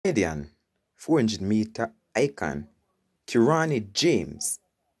Grenadian 400-meter icon Kirani James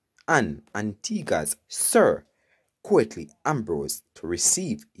and Antigua's Sir Courtly Ambrose to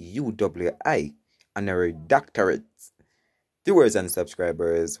receive UWI honorary doctorates. Viewers and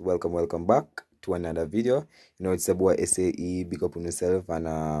subscribers, welcome back to another video. It's a boy SAE, big up on yourself,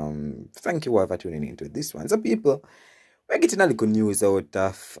 and thank you all for tuning into this one. So people, we're getting a little news out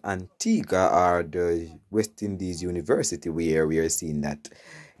of Antigua, or the West Indies University, where we are seeing that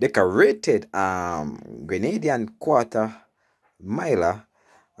decorated grenadian quarter miler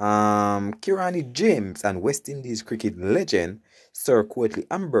Kirani James and West Indies cricket legend Sir Courtly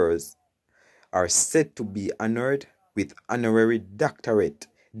Ambrose are said to be honored with honorary doctorate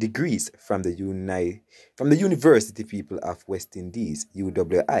degrees from the University People of West Indies,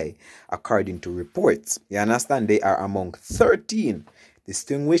 UWI, according to reports. You understand, they are among 13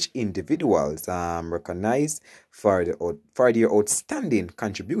 distinguished individuals recognized for their outstanding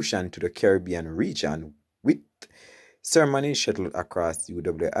contribution to the Caribbean region, with ceremonies scheduled across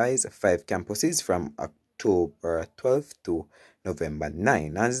UWI's 5 campuses from October 12th to November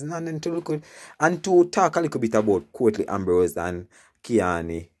 9. And to talk a little bit about Courtly Ambrose and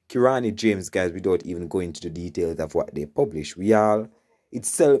Kirani James, guys, without even going into the details of what they publish, it's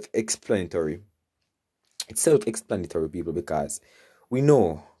self-explanatory. It's self-explanatory, people, because we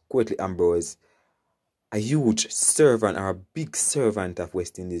know Courtly Ambrose, a huge servant or a big servant of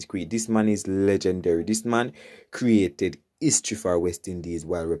West Indies cricket. This man is legendary. This man created history for West Indies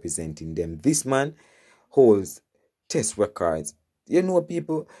while representing them. This man holds test records.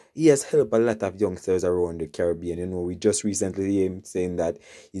 People, he has helped a lot of youngsters around the Caribbean. We just recently hear him saying that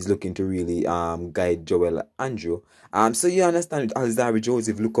he's looking to really guide Joel Andrew. So you understand, Alzari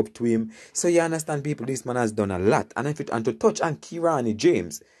Joseph look up to him. So you understand, people, this man has done a lot. And to touch on Kirani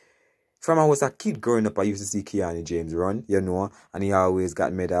James, from I was a kid growing up, I used to see Kirani James run, and he always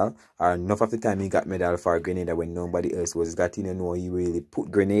got medal. Or enough of the time he got medal for Grenada when nobody else was getting, he really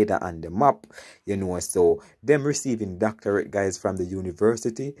put Grenada on the map, So them receiving doctorate, guys, from the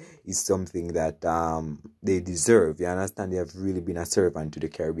university is something that they deserve. You understand? They have really been a servant to the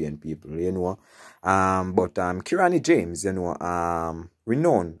Caribbean people, But Kirani James,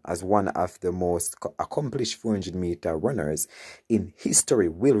 renowned as one of the most accomplished 400-meter runners in history,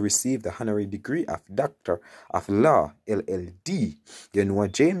 will receive the honorary degree of Doctor of Law, LLD.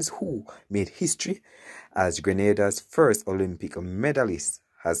 James, who made history as Grenada's first Olympic medalist,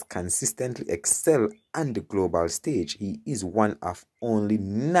 has consistently excelled on the global stage. He is one of only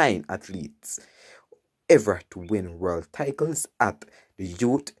 9 athletes ever to win world titles at the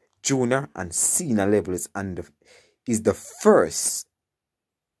youth, junior, and senior levels, and is the first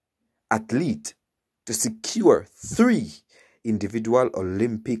athlete to secure 3 individual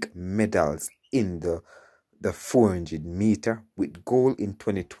Olympic medals in the 400-meter, with gold in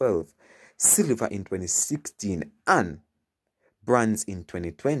 2012, silver in 2016, and bronze in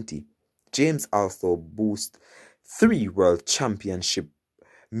 2020. James also boasts 3 world championship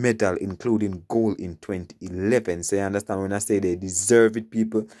medals, including gold in 2011. So you understand, when I say they deserve it,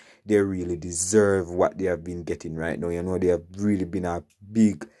 people, they really deserve what they have been getting right now. They have really been a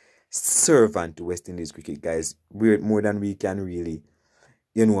big servant to West Indies cricket, guys. More than we can really,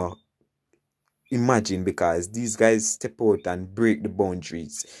 imagine, because these guys step out and break the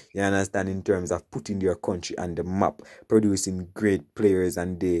boundaries, you understand, in terms of putting their country on the map, producing great players,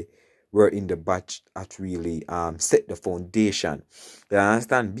 and they were in the batch that really set the foundation. You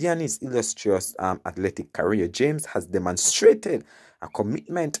understand? Beyond his illustrious athletic career, James has demonstrated a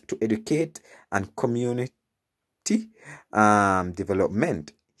commitment to educate and community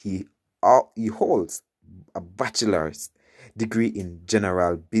development. He holds a bachelor's degree in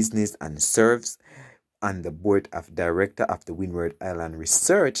general business and serves on the board of director of the Windward Island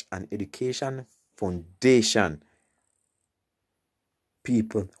Research and Education Foundation,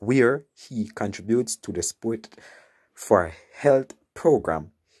 people, where he contributes to the Sport for Health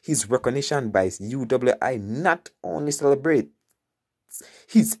program. His recognition by UWI not only celebrates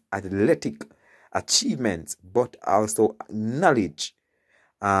his athletic achievements, but also acknowledge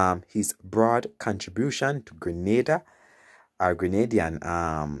his broad contribution to Grenada, our Grenadian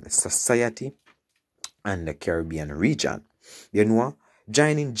society, and the Caribbean region.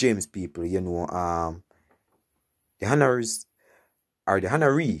 Joining James, people, the honors, or the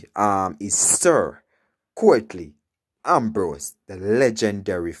honoree, is Sir Courtly Ambrose, the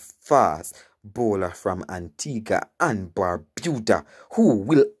legendary fast bowler from Antigua and Barbuda, who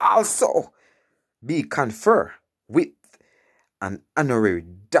will also be conferred with an honorary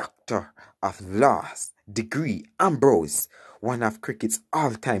Doctor of Laws degree. Ambrose, one of cricket's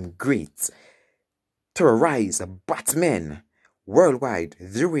all-time greats, terrorized batsmen worldwide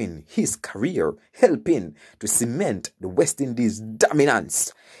during his career, helping to cement the West Indies'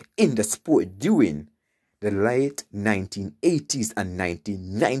 dominance in the sport during the late 1980s and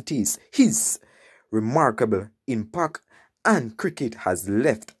 1990s. His remarkable impact on cricket has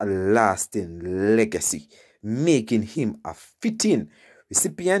left a lasting legacy, making him a fitting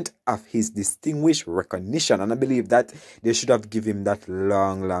recipient of his distinguished recognition. And I believe that they should have given him that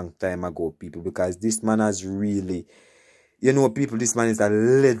long time ago, people, because this man has really, you know, people, this man is a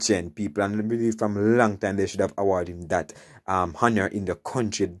legend, people, and I believe from a long time they should have awarded him that honor in the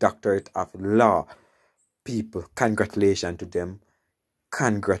country, Doctorate of Law. People, congratulations to them.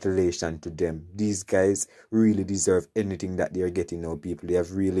 Congratulations to them. These guys really deserve anything that they're getting now, people. They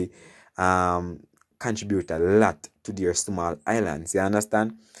have really contributed a lot to their small islands. You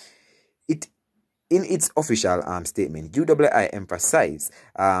understand? In its official statement, UWI emphasized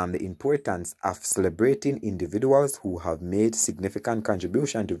the importance of celebrating individuals who have made significant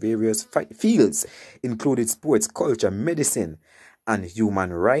contribution to various fields, including sports, culture, medicine, and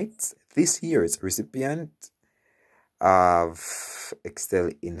human rights. This year's recipient of excel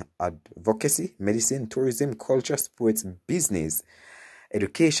in advocacy, medicine, tourism, culture, sports, business,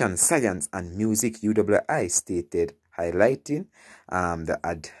 education, science, and music, UWI stated, highlighting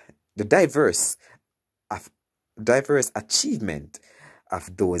the diverse achievement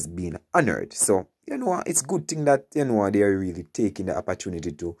of those being honored. So, you know, it's a good thing that, you know, they are really taking the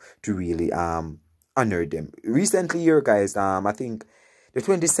opportunity to really honor them. Recently here, guys, I think the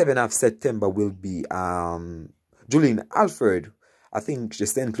 27th of September will be Julian Alford, I think the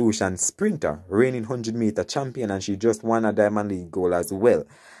St. Lucian sprinter, reigning 100-meter champion, and she just won a Diamond League gold as well.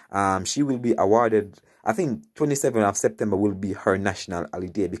 She will be awarded, I think 27th of September will be her national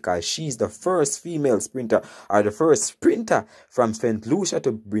holiday, because she's the first female sprinter, or the first sprinter from St. Lucia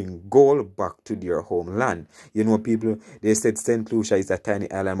to bring gold back to their homeland. You know, people, they said St. Lucia is a tiny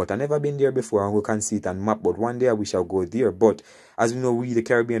island, but I've never been there before, and we can see it on map, but one day we shall go there. But as we know, we the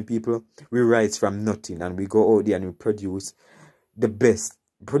Caribbean people, we rise from nothing, and we go out there and we produce the best,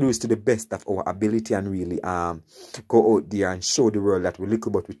 produce to the best of our ability, and really go out there and show the world that we little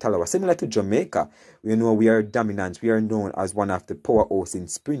but we tell our. Similar to Jamaica, you know, we are dominant, we are known as one of the powerhouse in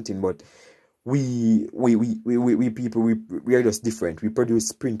sprinting, but we people, we are just different. We produce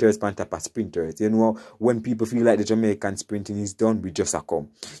sprinters on top of sprinters. You know, when people feel like the Jamaican sprinting is done, we just come.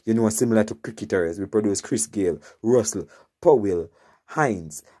 You know, similar to cricketers, we produce Chris Gale, Russell, Powell,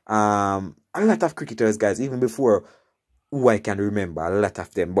 Hines, a lot of cricketers, guys, even before who I can remember, a lot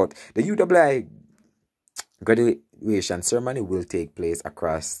of them. But the UWI graduation ceremony will take place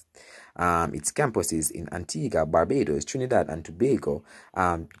across its campuses in Antigua, Barbados, Trinidad and Tobago,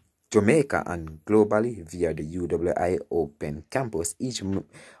 Jamaica, and globally via the UWI Open Campus, each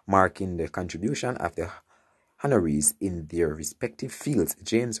marking the contribution of the honorees in their respective fields.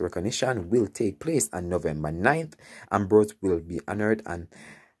 James recognition will take place on November 9th. Ambrose will be honored on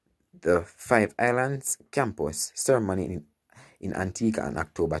the Five Islands campus ceremony in Antigua on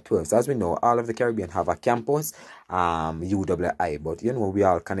October 12th. So as we know, all of the Caribbean have a campus, UWI, but you know, we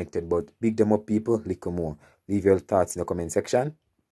are all connected. But big them up, people, little more. Leave your thoughts in the comment section.